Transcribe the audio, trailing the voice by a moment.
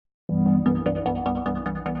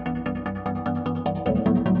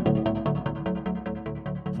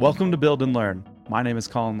Welcome to Build and Learn. My name is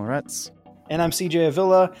Colin Loretz. And I'm CJ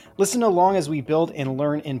Avilla. Listen along as we build and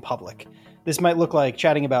learn in public. This might look like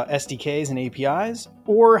chatting about SDKs and APIs,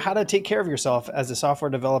 or how to take care of yourself as a software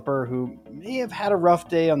developer who may have had a rough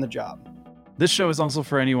day on the job. This show is also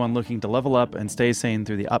for anyone looking to level up and stay sane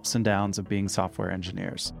through the ups and downs of being software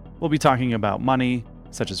engineers. We'll be talking about money,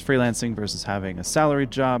 such as freelancing versus having a salaried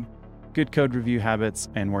job, good code review habits,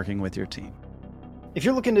 and working with your team. If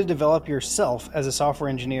you're looking to develop yourself as a software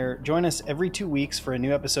engineer, join us every 2 weeks for a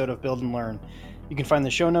new episode of Build and Learn. You can find the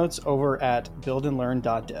show notes over at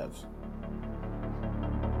buildandlearn.dev.